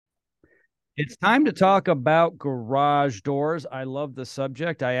It's time to talk about garage doors. I love the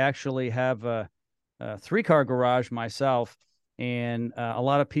subject. I actually have a three-car garage myself, and a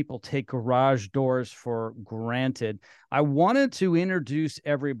lot of people take garage doors for granted. I wanted to introduce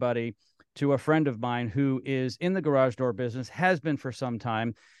everybody to a friend of mine who is in the garage door business, has been for some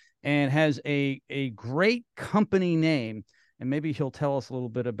time, and has a great company name. And maybe he'll tell us a little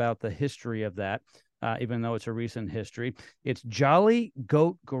bit about the history of that, even though it's a recent history. It's Jolly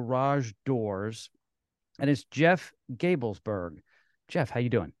Goat Garage Doors, and it's Jeff Gabelsberg. Jeff, how you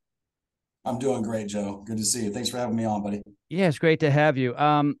doing? I'm doing great, Joe. Good to see you. Thanks for having me on, buddy. Yeah, it's great to have you.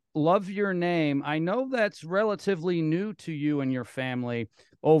 Love your name. I know that's relatively new to you and your family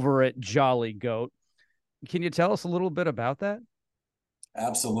over at Jolly Goat. Can you tell us a little bit about that?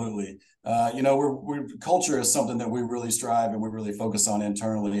 Absolutely. We're culture is something that we really strive and we really focus on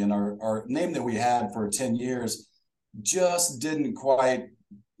internally. And our name that we had for 10 years just didn't quite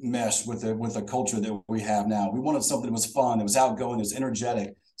mesh with the culture that we have now. We wanted something that was fun, that was outgoing, that was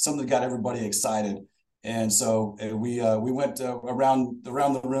energetic, something that got everybody excited. And so we went around the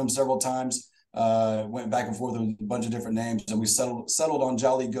room several times, went back and forth with a bunch of different names, and we settled on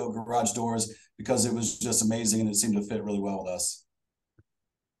Jolly Goat Garage Doors because it was just amazing and it seemed to fit really well with us.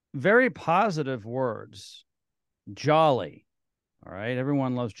 Very positive words. Jolly. All right.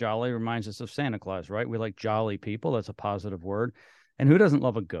 Everyone loves jolly. Reminds us of Santa Claus, right? We like jolly people. That's a positive word. And who doesn't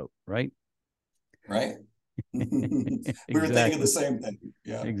love a goat, right? Right? We were thinking the Exactly. same thing.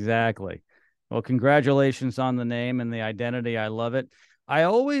 Yeah. Exactly. Well, congratulations on the name and the identity. I love it. I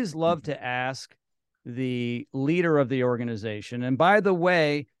always love to ask the leader of the organization. And by the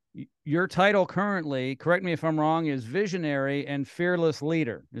way, your title currently, correct me if I'm wrong, is visionary and fearless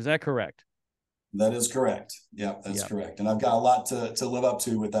leader. Is that correct? That is correct. Yeah, that's Yeah. correct. And I've got a lot to live up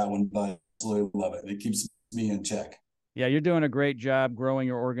to with that one, but I absolutely love it. It keeps me in check. Yeah, you're doing a great job growing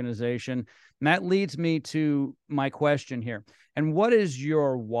your organization. And that leads me to my question here. And what is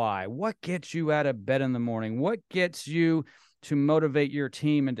your why? What gets you out of bed in the morning? What gets you to motivate your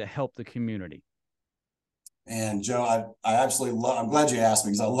team and to help the community? And Joe, I absolutely love, I'm glad you asked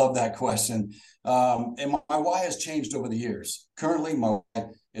me because I love that question. And my why has changed over the years. Currently, my why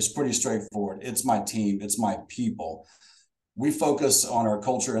is pretty straightforward. It's my team, it's my people. We focus on our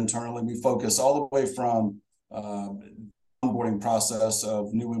culture internally. We focus all the way from onboarding process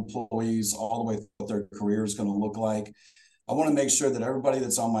of new employees all the way through what their career is going to look like. I want to make sure that everybody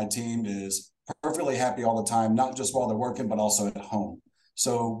that's on my team is perfectly happy all the time, not just while they're working, but also at home.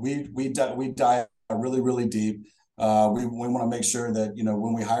 So we dive really deep. We want to make sure that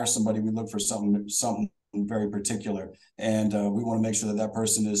when we hire somebody, we look for something very particular, and we want to make sure that that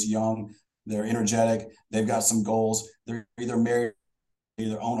person is young, they're energetic, they've got some goals, they're either married,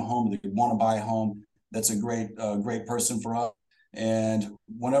 either own a home, they want to buy a home. That's a great person for us. And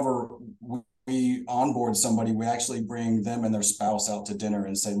whenever we onboard somebody, we actually bring them and their spouse out to dinner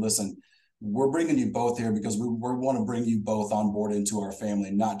and say, listen, we're bringing you both here because we want to bring you both on board into our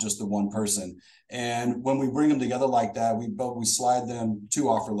family, not just the one person. And when we bring them together like that, we slide them two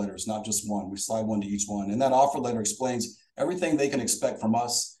offer letters, not just one. We slide one to each one. And that offer letter explains everything they can expect from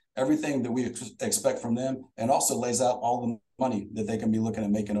us, everything that we expect from them, and also lays out all the money that they can be looking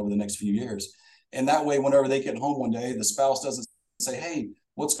at making over the next few years. And that way, whenever they get home one day, the spouse doesn't say, hey,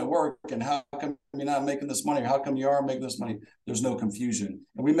 what's going to work? And how come you're not making this money? Or how come you are making this money? There's no confusion.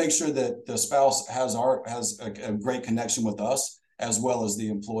 And we make sure that the spouse has a great connection with us as well as the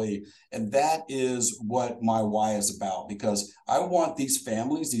employee. And that is what my why is about, because I want these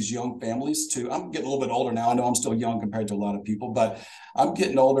families, these young families I'm getting a little bit older now. I know I'm still young compared to a lot of people, but I'm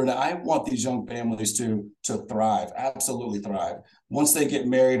getting older now. I want these young families to thrive, absolutely thrive. Once they get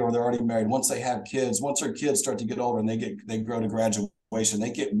married or they're already married, once they have kids, once their kids start to get older and they grow to graduation,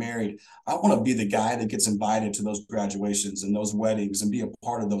 they get married. I want to be the guy that gets invited to those graduations and those weddings and be a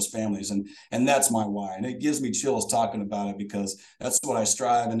part of those families. And that's my why. And it gives me chills talking about it because that's what I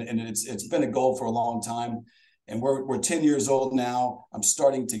strive. And it's been a goal for a long time. And we're 10 years old now. I'm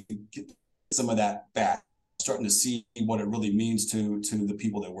starting to get some of that back, starting to see what it really means to the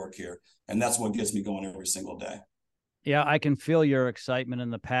people that work here. And that's what gets me going every single day. Yeah, I can feel your excitement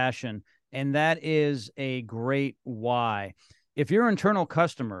and the passion. And that is a great why. If your internal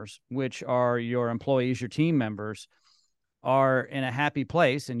customers, which are your employees, your team members, are in a happy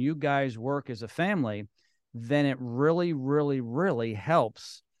place and you guys work as a family, then it really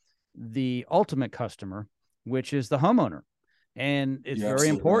helps the ultimate customer, which is the homeowner. And it's You're very absolutely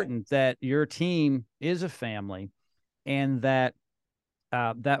right. important that your team is a family and that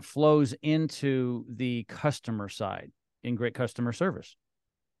that flows into the customer side in great customer service.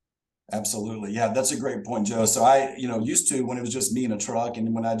 Absolutely. Yeah, that's a great point, Joe. So I, used to, when it was just me in a truck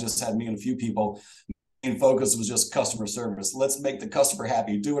and when I just had me and a few people, main focus was just customer service. Let's make the customer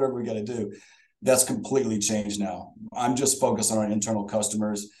happy, do whatever we got to do. That's completely changed now. I'm just focused on our internal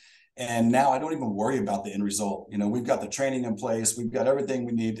customers. And now I don't even worry about the end result. We've got the training in place. We've got everything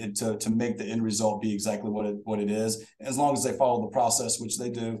we need to make the end result be exactly what it is. As long as they follow the process, which they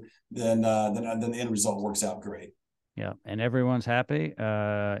do, then the end result works out great. Yeah, and everyone's happy,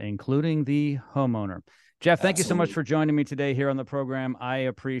 including the homeowner. Jeff, thank you so much for joining me today here on the program. I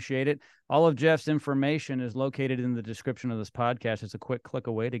appreciate it. All of Jeff's information is located in the description of this podcast. It's a quick click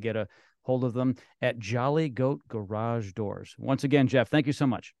away to get a hold of them at Jolly Goat Garage Doors. Once again, Jeff, thank you so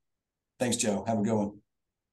much. Thanks, Joe. Have a good one.